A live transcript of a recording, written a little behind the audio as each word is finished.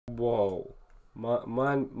Whoa.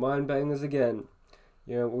 Minebangers again.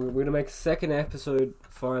 Yeah, we're gonna make a second episode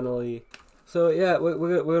finally. So yeah,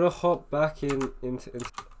 we're gonna hop back into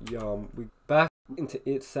we back into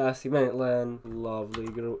It's Sassy Mate Land. Lovely.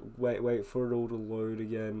 Gonna wait for it all to load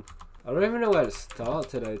again. I don't even know where to start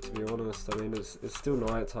today, to be honest. I mean, it's still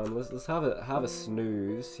night time. Let's have a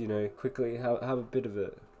snooze. You know, quickly have a bit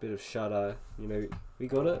of shut eye. You know, we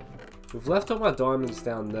got it. We've left all my diamonds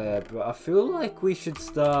down there, but I feel like we should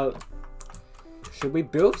start. Should we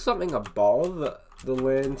build something above the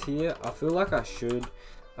land here? I feel like I should.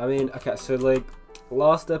 I mean, okay, so like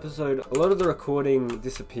last episode, a lot of the recording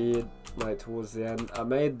disappeared like towards the end. I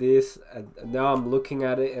made this, and now I'm looking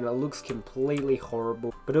at it, and it looks completely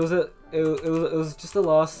horrible. But it was just a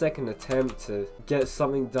last second attempt to get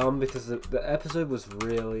something done because the episode was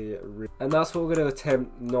really, and that's what we're going to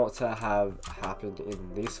attempt not to have happen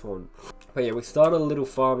in this one. But yeah, we started a little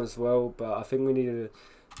farm as well, but I think we need to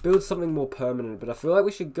build something more permanent. But I feel like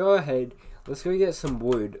we should go ahead. Let's go get some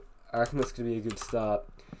wood. I reckon that's going to be a good start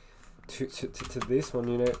to this one,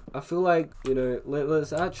 you know. I feel like, you know,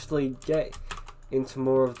 let's actually get into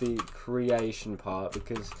more of the creation part,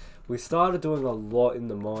 because we started doing a lot in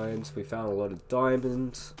the mines. We found a lot of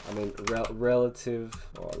diamonds. I mean, relative.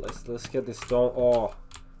 Oh, let's get this done. Oh,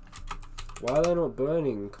 why are they not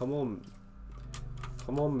burning? Come on,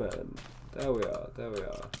 man. There we are.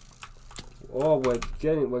 Oh, we're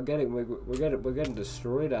getting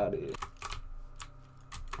destroyed out here.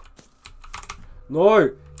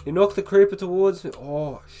 No! You knocked the creeper towards me.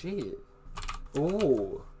 Oh, shit.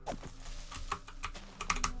 Oh.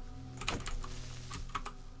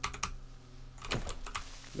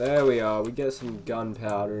 There we are. We get some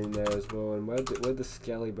gunpowder in there as well. And where'd the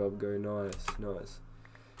skelly bob go? Nice.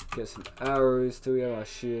 Get some arrows. Do we have our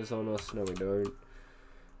shears on us? No, we don't.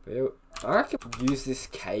 But yeah, I reckon use this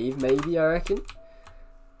cave, maybe, I reckon.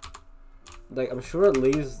 Like, I'm sure it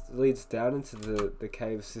leads down into the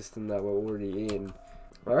cave system that we're already in.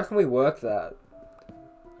 I reckon we work that.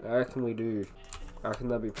 I reckon we do. I reckon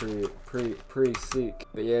that'd be pretty sick.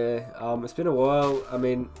 But yeah, it's been a while. I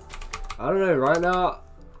mean, I don't know. Right now,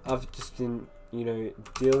 I've just been, you know,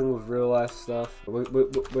 dealing with real life stuff.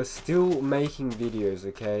 We're still making videos,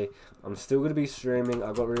 okay? I'm still gonna be streaming.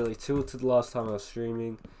 I got really tilted last time I was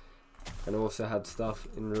streaming, and also had stuff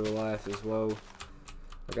in real life as well.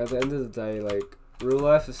 Like at the end of the day, like real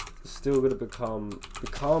life is still gonna become.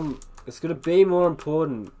 It's gonna be more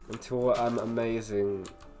important until I'm amazing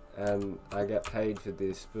and I get paid for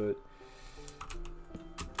this. But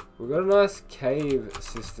we've got a nice cave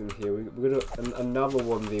system here. We got another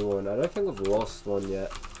 1v1. I don't think we've lost one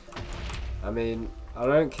yet. I mean, I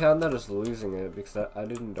don't count that as losing it because I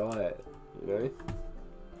didn't die, you know.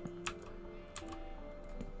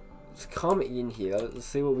 Let's come in here. Let's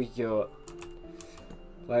see what we got.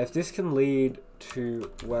 Like, if this can lead to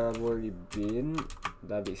where I've already been,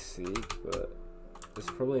 that'd be sick, but it's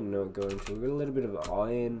probably not going to. We've got a little bit of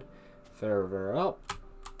iron further up.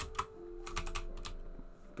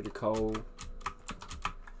 Bit of coal.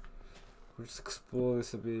 We'll just explore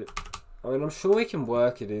this a bit. I mean, I'm sure we can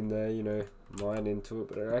work it in there, you know, mine into it,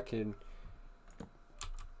 but I reckon...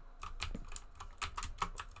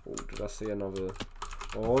 Oh, did I see another...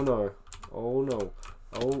 Oh no. Oh no.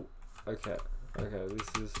 Oh, okay. Okay,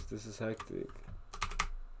 this is hectic.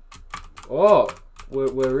 Oh,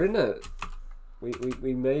 we're in it.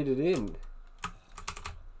 We made it in.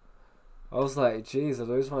 I was like, geez, are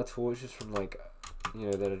those my torches from like, you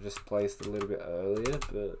know, that are just placed a little bit earlier?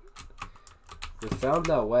 But we found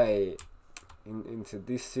our way into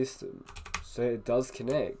this system, so it does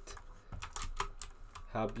connect.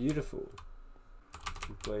 How beautiful!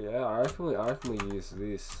 But yeah, I reckon we use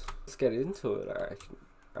this. Let's get into it.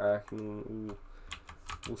 I reckon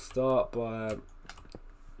we'll start by.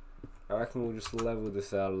 I reckon we'll just level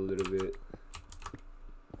this out a little bit,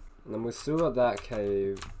 and then we still got that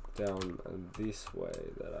cave down this way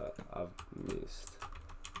that I've missed.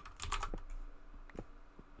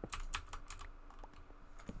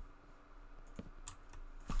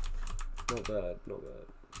 Not bad.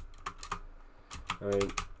 I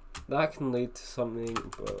mean, that can lead to something,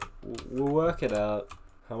 but we'll work it out.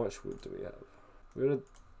 How much wood do we have? We got a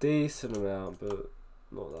decent amount, but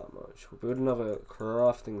not that much. We'll build another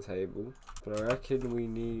crafting table, but I reckon we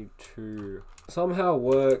need to somehow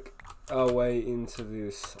work our way into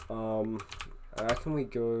this. I reckon we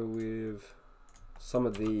go with some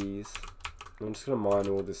of these. I'm just gonna mine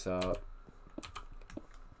all this out,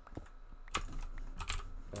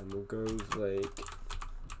 and we'll go with like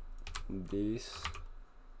this.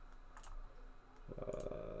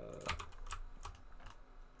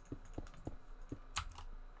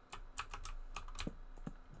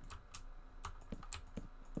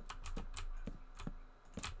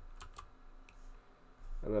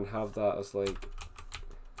 and then have that as like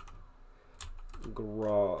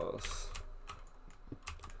grass.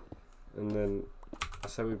 And then I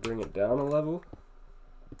say we bring it down a level.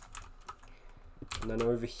 And then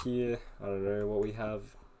over here, I don't know what we have,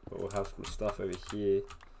 but we'll have some stuff over here.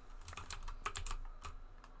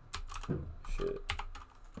 Shit.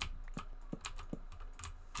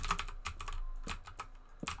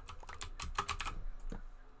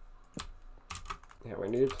 Yeah, we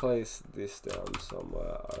need to place this down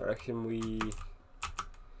somewhere. I reckon we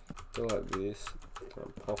go like this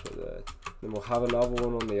and pop it there. Then we'll have another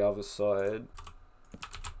one on the other side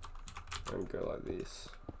and go like this.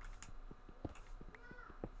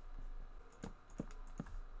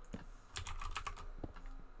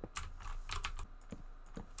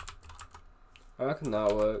 I reckon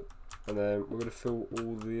that'll work. And then we're gonna fill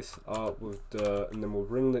all this up with dirt, and then we'll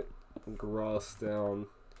bring the grass down.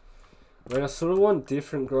 I mean, I sort of want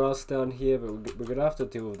different grass down here, but we're gonna have to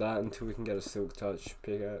deal with that until we can get a silk touch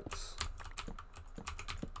pickaxe.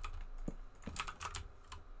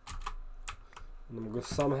 And then we'll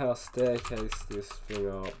somehow staircase this thing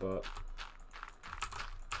up, but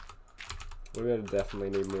we're gonna definitely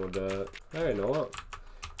need more dirt. No, you know what?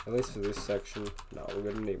 At least for this section, no,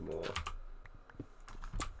 we're gonna need more.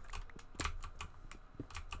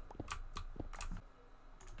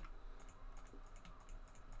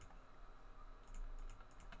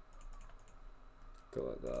 Go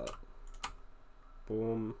like that.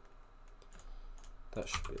 Boom. That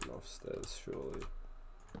should be enough stairs, surely.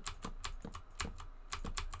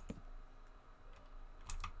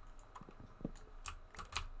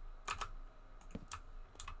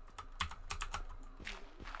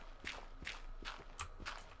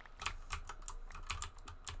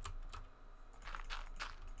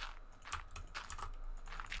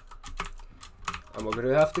 And we're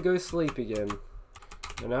gonna have to go sleep again.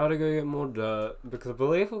 And now to go get more dirt, because I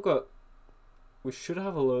believe we should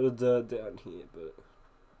have a load of dirt down here, but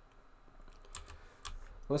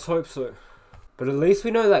let's hope so. But at least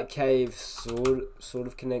we know that cave sort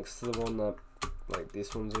of connects to the one that like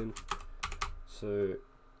this one's in. So,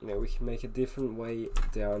 you know, we can make a different way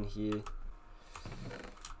down here.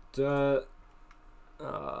 Dirt.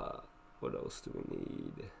 What else do we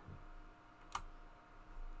need?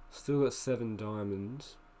 Still got 7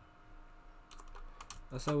 diamonds.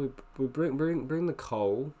 That's how we bring the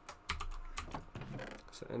coal.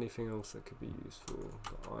 So anything else that could be useful?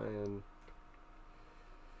 The iron.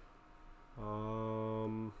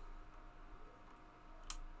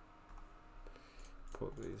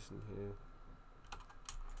 Put these in here.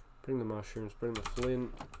 Bring the mushrooms. Bring the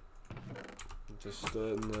flint. Just stir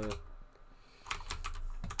it in there.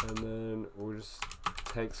 And then we'll just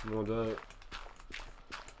take some more dirt.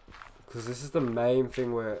 Because this is the main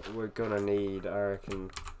thing we're gonna need, I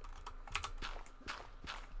reckon.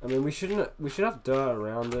 I mean, we should have dirt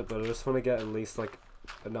around it, but I just want to get at least like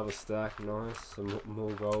another stack, nice, some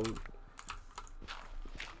more gold.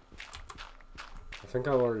 I think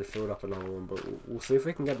I've already filled up another one, but we'll see if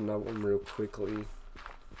we can get another one real quickly.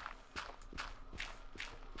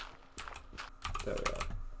 There we are.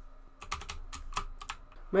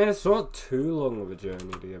 Man, it's not too long of a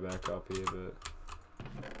journey to get back up here, but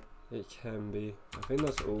it can be. I think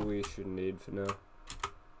that's all we should need for now.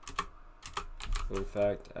 In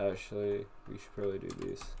fact, actually, we should probably do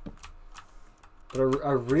this. But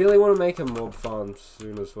I really want to make a mob farm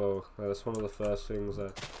soon as well. That's one of the first things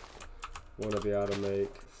I want to be able to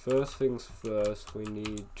make. First things first, we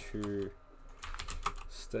need to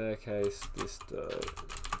staircase this dirt.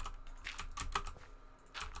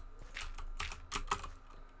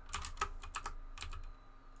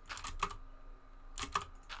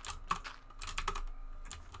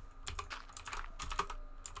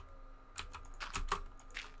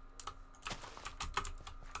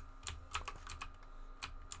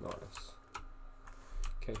 Nice.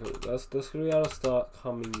 Okay, cool. That's gonna be able to start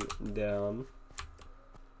coming down.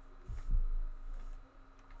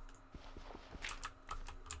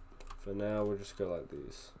 For now, we'll just go like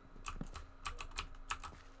this.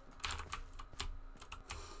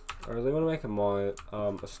 I really want to make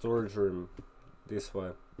a storage room this way.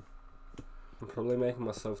 I'm probably making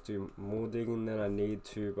myself do more digging than I need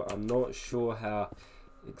to, but I'm not sure how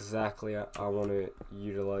exactly I want to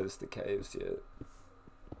utilize the caves yet.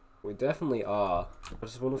 We definitely are. I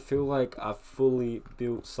just want to feel like I've fully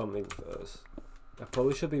built something first. I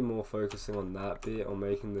probably should be more focusing on that bit, on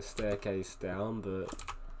making the staircase down, but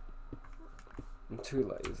I'm too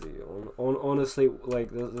lazy. Honestly,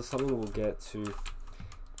 like there's something we'll get to,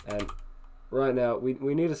 and right now we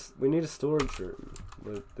need a storage room.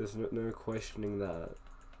 There's no questioning that.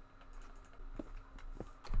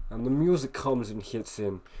 and the music comes and hits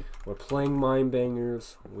in. We're playing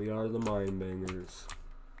minebangers. We are the minebangers.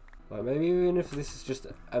 Like, maybe even if this is just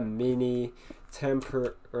a mini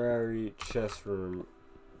temporary chest room.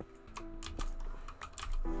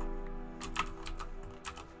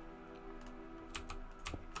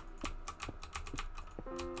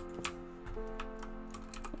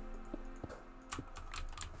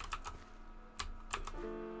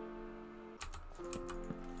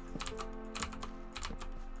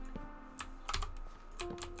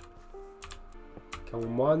 Can we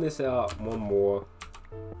mine this out one more?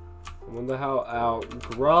 I wonder how our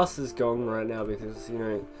grass is going right now, because, you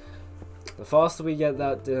know, the faster we get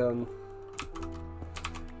that down,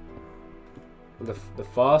 the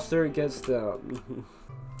faster it gets down.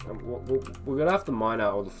 We're gonna have to mine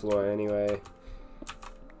out all the floor anyway.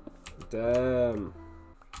 Damn.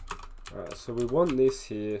 Alright, so we want this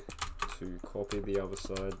here to copy the other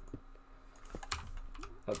side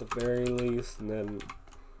at the very least, and then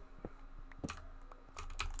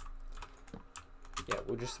yeah,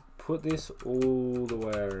 we'll just put this all the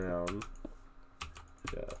way around.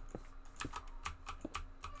 Yeah.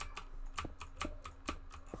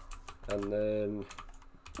 And then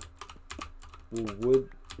we'll wood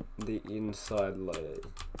the inside layer.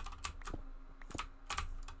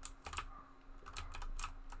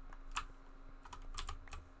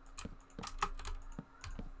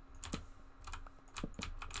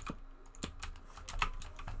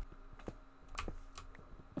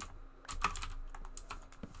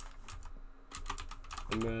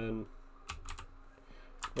 And then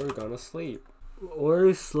we're gonna sleep.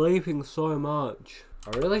 We're sleeping so much.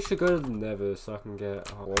 I really should go to the Nether so I can get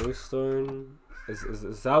glowstone.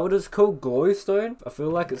 Is that what it's called? Glowstone? I feel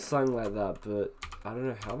like it's something like that, but I don't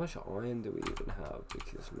know how much iron do we even have,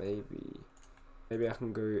 because maybe I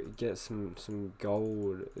can go get some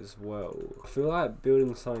gold as well. I feel like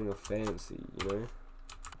building something fancy, you know?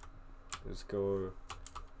 Let's go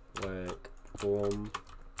like boom,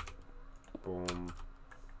 boom,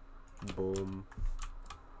 boom.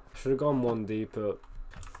 Should have gone one deeper,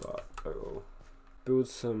 but oh well. Build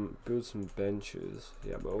some benches.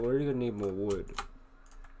 Yeah, but we're gonna need more wood.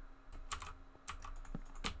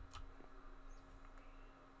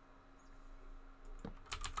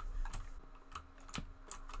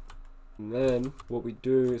 And then what we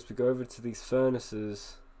do is we go over to these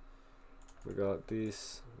furnaces. We go like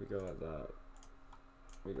this, we go like that,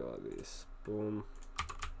 we go like this. Boom,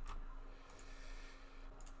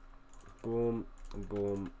 boom,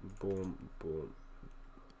 boom, boom, boom.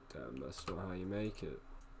 Damn, that's not how you make it.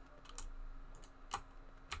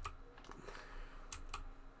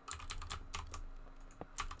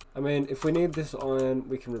 I mean, if we need this iron,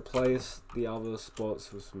 we can replace the other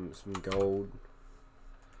spots with some gold.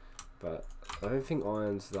 But I don't think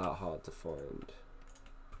iron's that hard to find.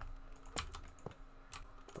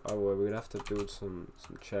 But, oh well, we're gonna have to build some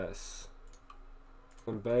chests.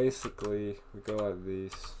 And basically, we go like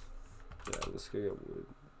this. Yeah, let's go get wood.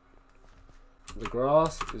 The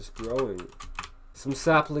grass is growing. Some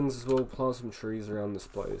saplings as well, plant some trees around this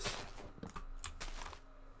place.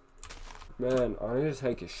 Man, I need to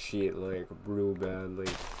take a shit, like, real badly.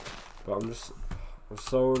 But I'm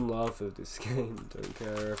so in love with this game. Don't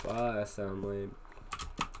care if I sound lame.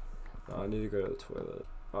 No, I need to go to the toilet.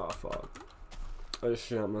 Oh fuck. I just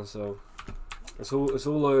shit myself. It's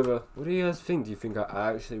all over. What do you guys think? Do you think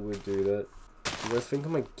I actually would do that? You guys think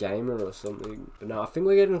I'm a gamer or something? But no, I think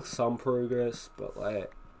we're getting some progress, but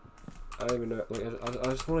like, I don't even know. Like, I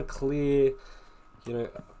just want to clear, you know,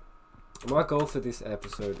 my goal for this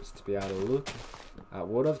episode is to be able to look at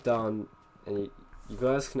what I've done, and you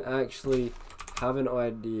guys can actually have an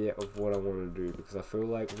idea of what I want to do, because I feel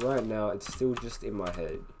like right now it's still just in my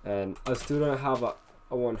head, and I still don't have a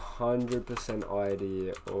 100%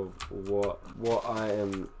 idea of what I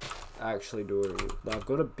am actually doing. I've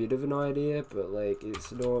got a bit of an idea, but like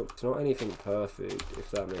it's not anything perfect, if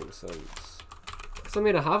that makes sense. Cause I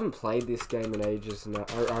mean, I haven't played this game in ages, and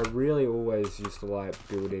I really always used to like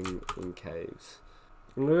building in caves.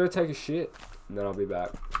 I'm gonna go take a shit, and then I'll be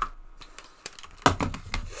back.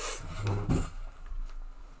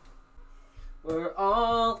 We're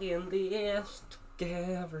all in this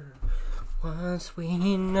together. Once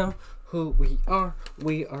we know who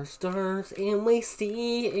we are stars and we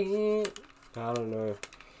see it. I don't know.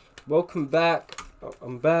 Welcome back.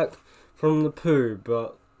 I'm back from the poo,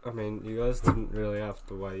 but I mean, you guys didn't really have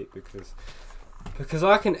to wait because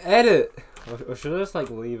I can edit. Or should I just like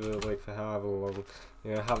leave it like for however long?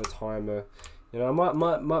 You know, have a timer. You know,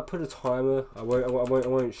 I might put a timer. I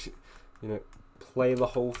won't you know, play the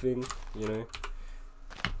whole thing. You know,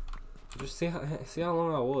 Just see how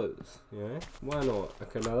long I was, you know? Why not?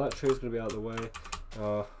 Okay, now that tree's gonna be out of the way.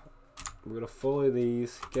 We're gonna follow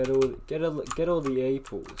these. Get all the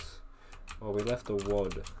apples. Oh, we left a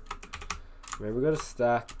wad. Maybe we got a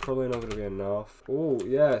stack. Probably not gonna be enough. Oh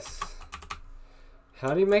yes.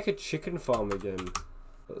 How do you make a chicken farm again?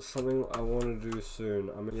 That's something I want to do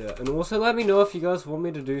soon. I mean, yeah, and also let me know if you guys want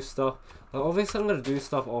me to do stuff. Like, obviously, I'm gonna do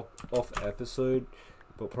stuff off episode,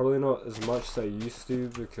 but probably not as much as I used to,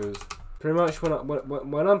 because pretty much when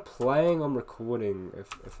I'm playing, I'm recording.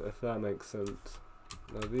 If that makes sense.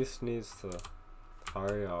 Now this needs to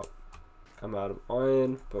hurry up. I'm out of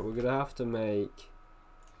iron, but we're gonna have to make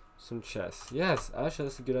some chests. Yes, actually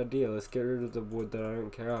that's a good idea. Let's get rid of the wood that I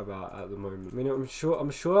don't care about at the moment. I mean, I'm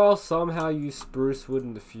sure I'll somehow use spruce wood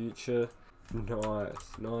in the future.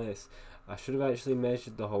 Nice. I should have actually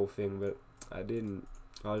measured the whole thing, but I didn't.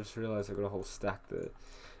 I just realized I got a whole stack there.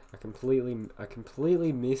 I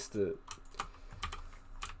completely missed it.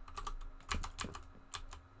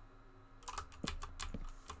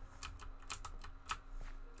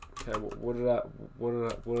 Okay, what did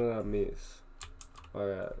I miss? Oh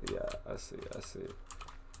yeah, I see.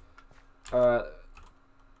 Alright.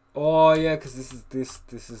 Oh yeah, because this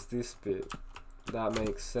is this bit. That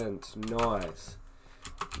makes sense. Nice.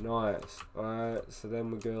 Alright, so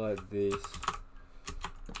then we go like this.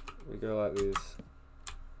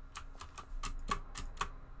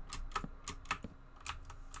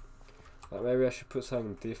 Like, maybe I should put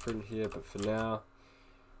something different here, but for now,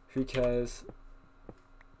 who cares?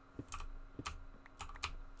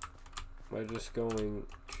 We're just going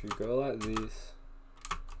to go like this.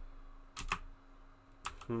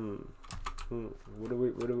 What do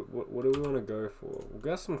we want to go for? We'll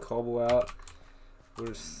get some cobble out. We'll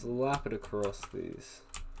just slap it across these.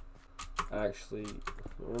 Actually,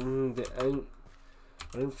 I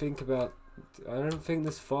don't think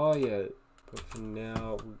this far yet. But for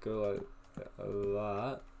now, we'll go like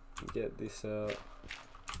that. Get this out.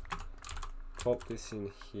 Pop this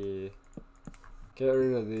in here. Get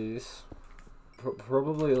rid of this.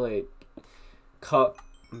 Probably like cut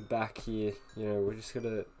back here. You know, we're just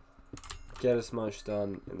gonna get as much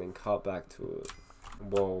done and then cut back to it.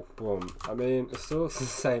 Whoa, boom. I mean, it still looks the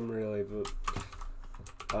same really, but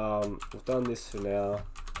we've done this for now.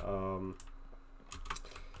 I'm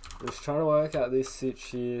just trying to work out this sitch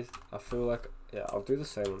here. I feel like, yeah, I'll do the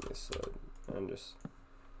same on this side and just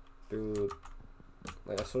build.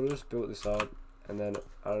 Like, I sort of just built this up, and then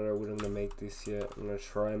I don't know what I'm gonna make this yet. I'm gonna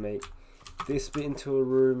try and make this bit into a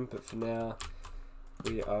room, but for now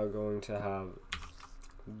we are going to have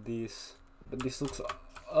this. But this looks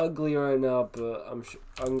ugly right now, but I'm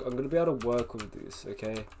gonna be able to work with this,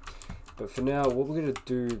 okay? But for now, what we're gonna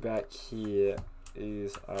do back here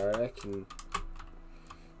is, I reckon,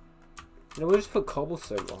 you know, we'll just put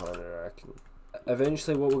cobblestone behind it, I reckon.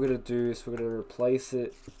 Eventually what we're gonna do is we're gonna replace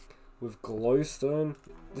it with glowstone.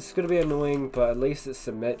 This is gonna be annoying, but at least it's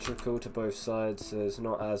symmetrical to both sides, so it's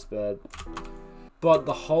not as bad. But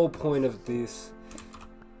the whole point of this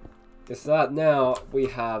is that now we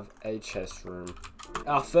have a chest room.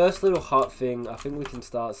 Our first little hut thing, I think we can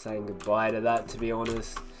start saying goodbye to that, to be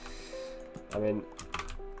honest. I mean,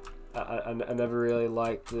 I never really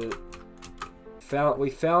liked it. We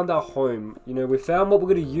found our home. You know, we found what we're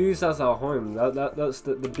going to use as our home. That's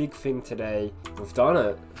the big thing today. We've done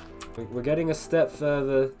it. We're getting a step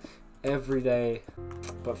further every day.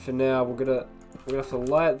 But for now, we're gonna have to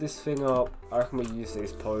light this thing up. I reckon we use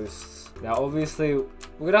these posts. Now, obviously,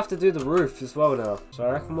 we're gonna have to do the roof as well now. So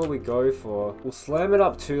I reckon what we go for, we'll slam it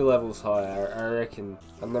up 2 levels higher, I reckon.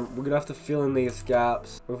 And then we're gonna have to fill in these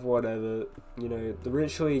gaps with whatever. You know, the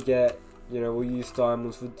richer you get, you know, we'll use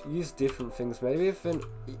diamonds, we'll use different things. Maybe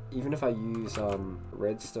even if I use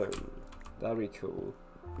redstone, that'd be cool.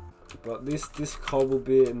 But this cobble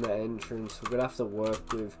bit in the entrance, we're gonna have to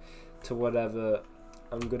work with to whatever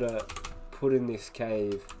I'm gonna put in this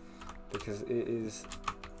cave, because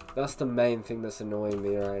that's the main thing that's annoying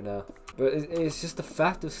me right now. But it's just the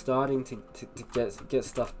fact of starting to get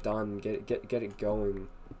stuff done, get it going,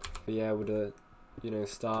 be able to, you know,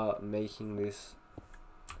 start making this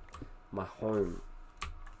my home,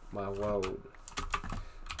 my world.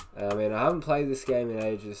 I mean, I haven't played this game in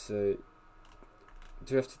ages, so I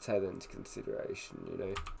do have to take that into consideration, you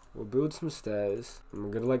know. We'll build some stairs, and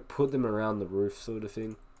we're gonna like put them around the roof sort of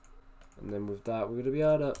thing. And then with that, we're gonna be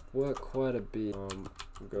able to work quite a bit.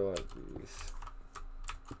 We'll go like this.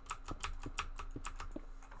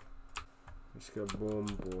 Just go boom,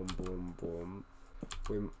 boom, boom,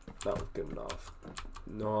 boom. That was good enough.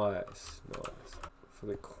 Nice. For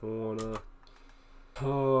the corner.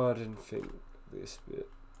 Oh, I didn't think this bit.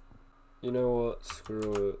 You know what?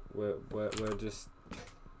 Screw it. We're just.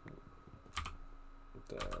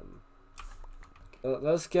 Damn.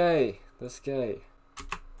 That's gay. That's gay.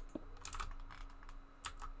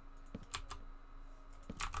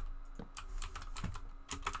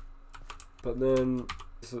 But then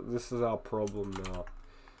this is our problem now.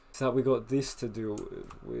 It's that we got this to deal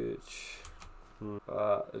with, which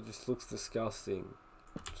it just looks disgusting.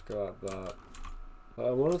 Just go like that.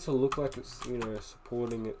 I want it to look like it's, you know,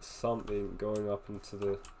 supporting it, something going up into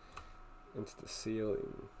the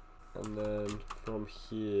ceiling, and then from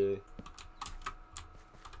here.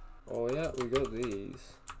 Oh yeah, we got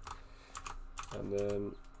these, and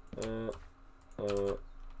then and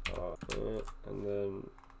then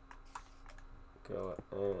go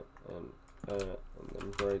and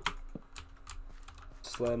then break,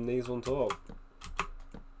 slam these on top.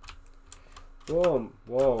 Boom!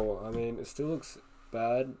 Whoa! I mean, it still looks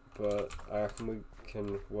bad, but I reckon we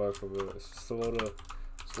can work with it. It's just a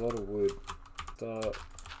lot of wood. Start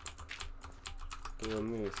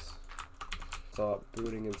doing this. Start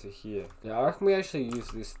building into here. Yeah, I reckon we actually use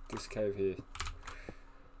this cave here,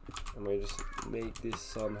 and we just make this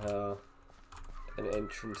somehow an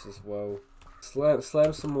entrance as well. Slam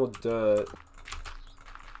some more dirt,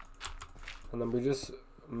 and then we just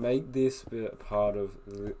make this bit part of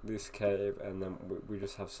this cave, and then we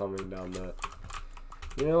just have something down there.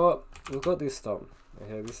 You know what? We've got this done.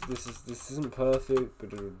 Okay, this isn't perfect,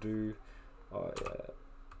 but it'll do. Oh yeah.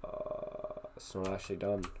 It's not actually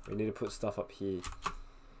done. We need to put stuff up here.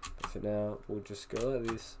 But for now, we'll just go like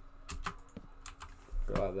this.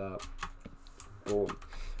 Go like that. Boom.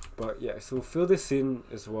 But yeah, so we'll fill this in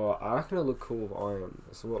as well. I reckon it'll look cool with iron.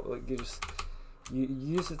 So what? Like you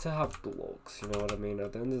use it to have blocks. You know what I mean?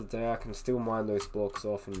 At the end of the day, I can still mine those blocks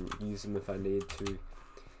off and use them if I need to.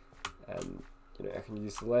 And you know, I can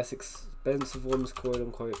use the less expensive ones, quote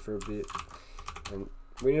unquote, for a bit. And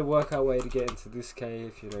we need to work our way to get into this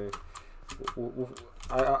cave. You know.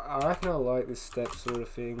 I reckon I like this step sort of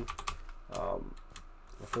thing.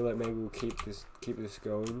 I feel like maybe we'll keep this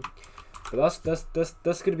going. But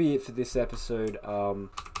that's gonna be it for this episode.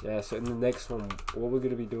 Yeah. So in the next one, what we're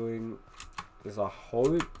gonna be doing is, I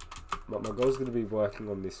hope my goal is gonna be working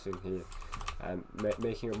on this thing here and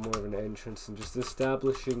making it more of an entrance and just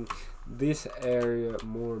establishing this area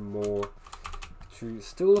more and more to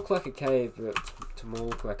still look like a cave, but to more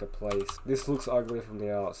look like a place. This looks ugly from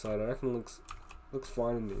the outside. I reckon it looks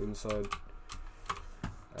fine on the inside.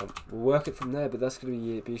 We'll work it from there, but that's gonna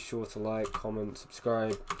be it. Be sure to like, comment,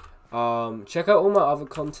 subscribe. Check out all my other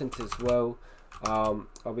content as well. I'll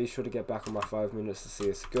be sure to get back on my 5 minutes to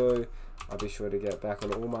CSGO. I'll be sure to get back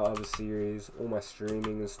on all my other series, all my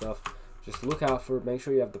streaming and stuff. Just look out for it. Make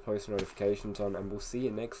sure you have the post notifications on, and we'll see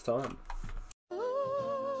you next time.